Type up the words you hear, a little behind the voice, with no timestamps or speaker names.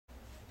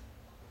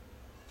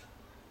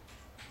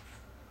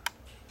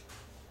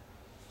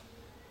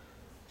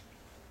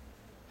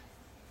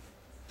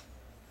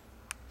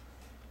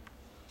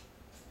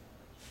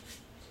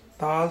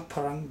TAAL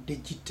TARANG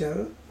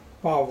digital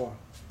power.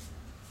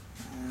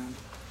 And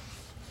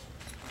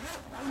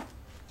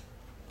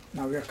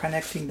now we are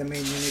connecting the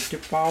main unit to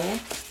power.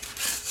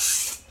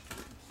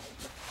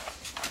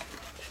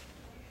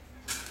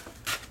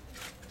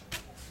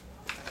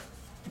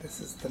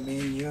 This is the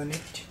main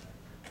unit.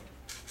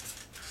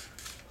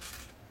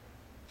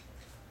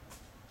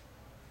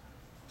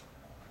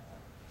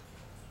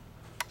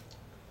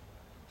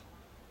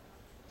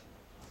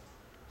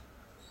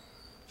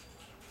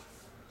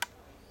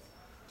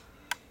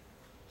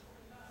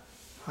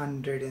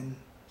 Hundred and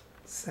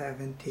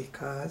 70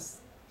 cars.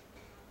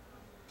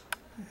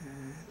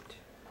 And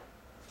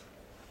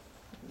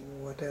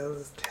what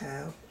else it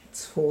have?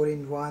 It's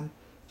 4-in-1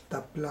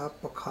 tabla,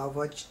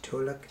 PAKHAWAJ,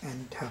 ढोलक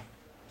and DUFF.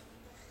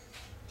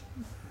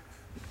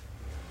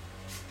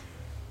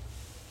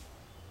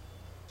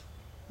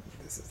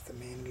 This is the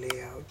main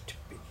layout: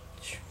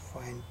 pitch,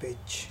 fine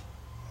pitch,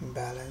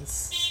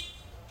 balance,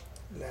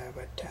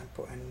 lever,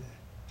 tempo and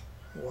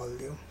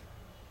volume.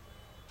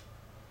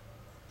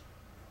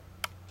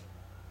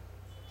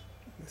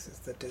 This is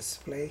the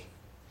display,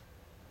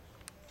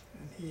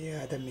 and here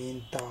are the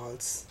main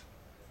TAALs.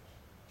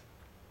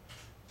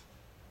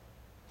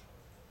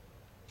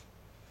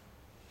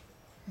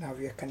 Now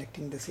we are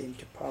connecting the same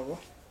to power.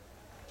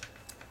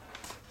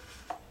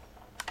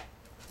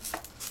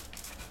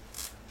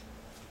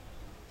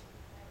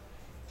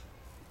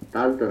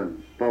 TAAL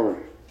power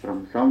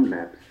from Sound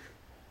Labs.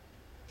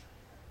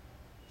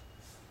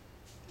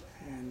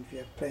 And we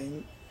are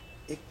playing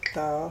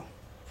TAAL.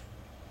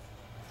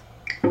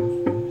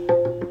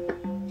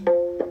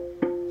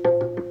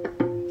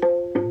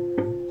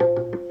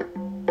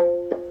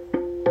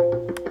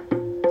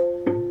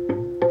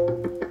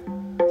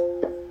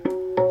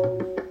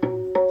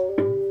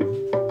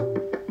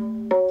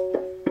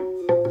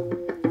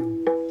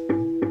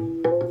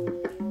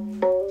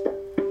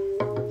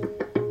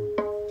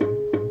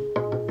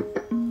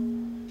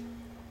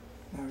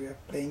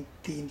 Playing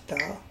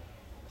TAAL.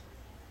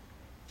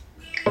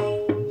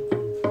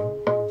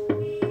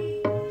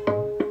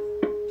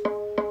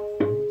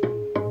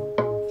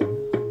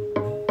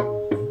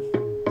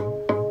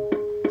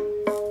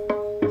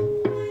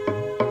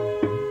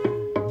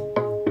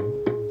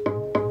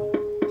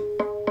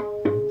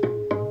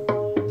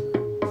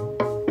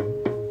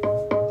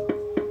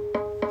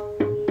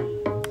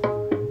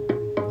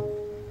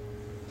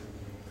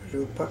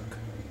 Rupak.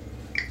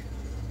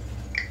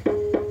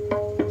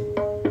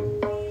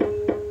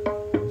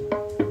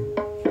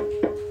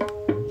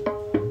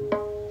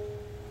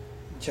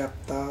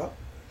 Japta.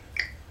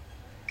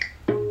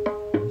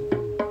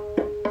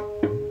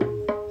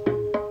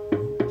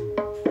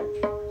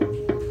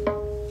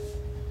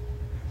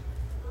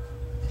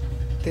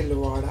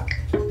 Tilwada.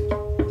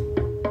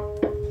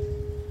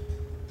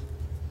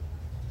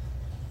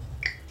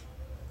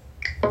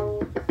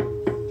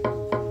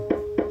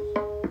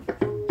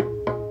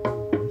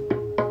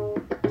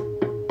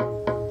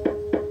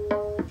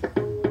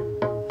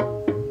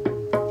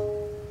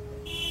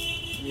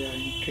 We are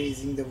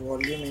increasing the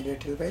volume a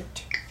little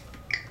bit.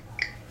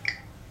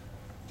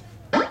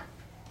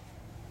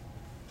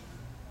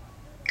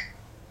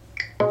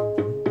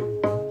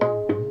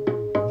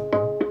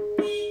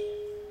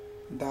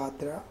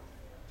 Dadra.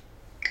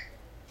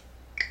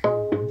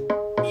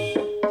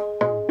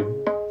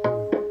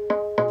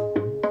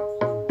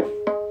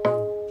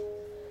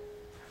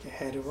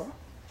 Herwa.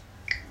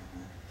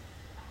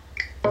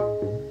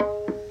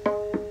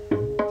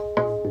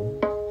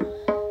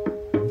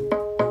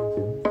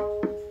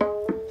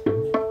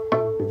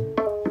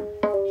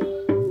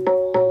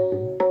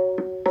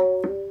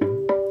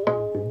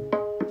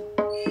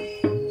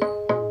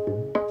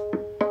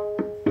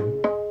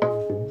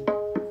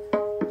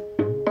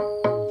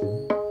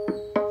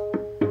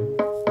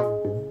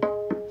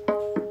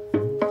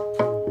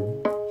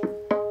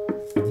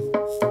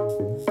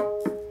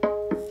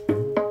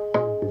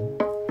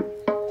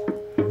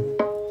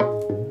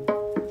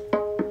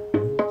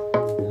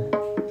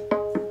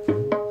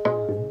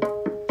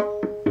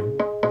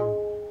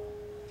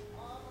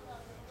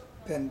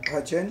 Then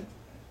bhajan.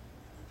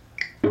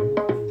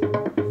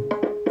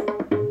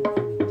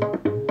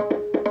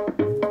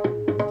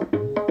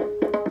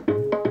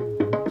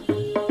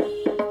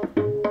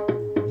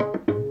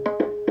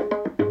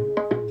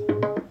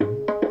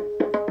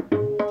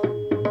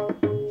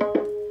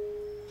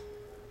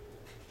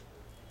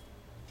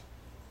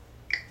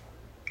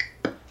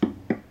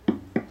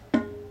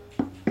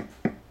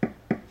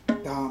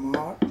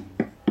 Dhamar.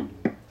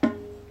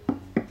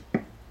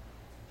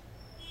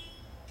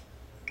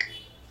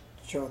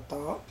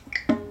 Chota.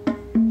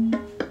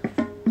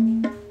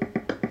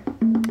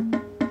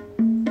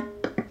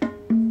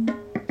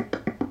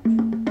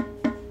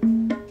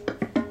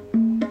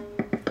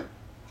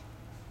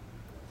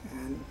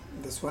 And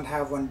this one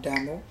have one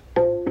demo.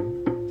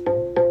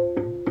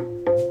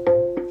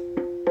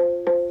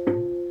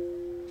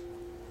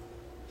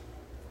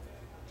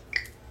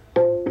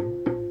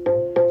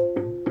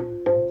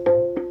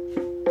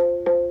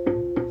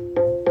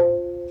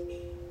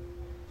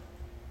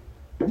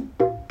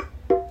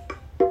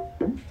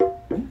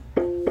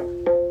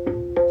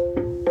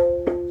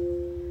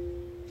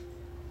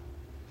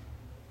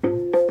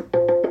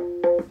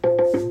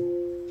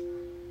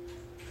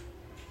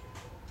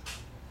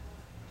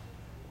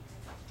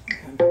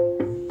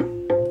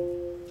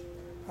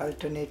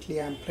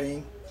 lately I'm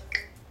playing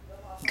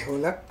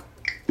dholak,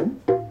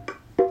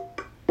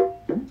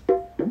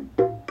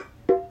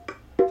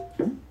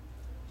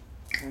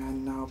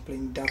 and now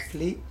playing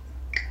duffli.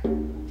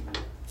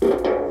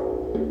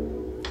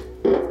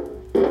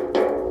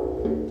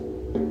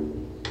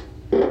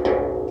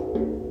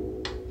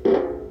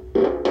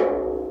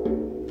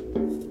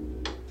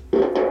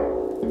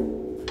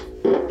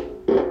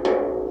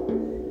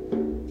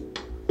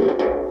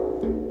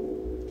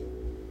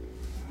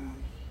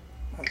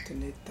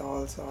 Alternate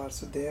taals are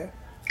also there.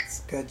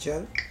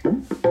 Schedule.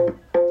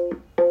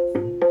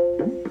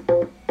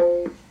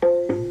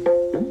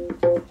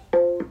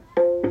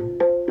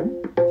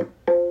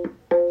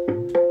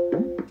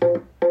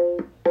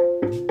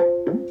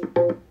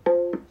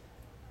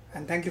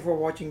 And thank you for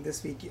watching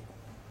this video.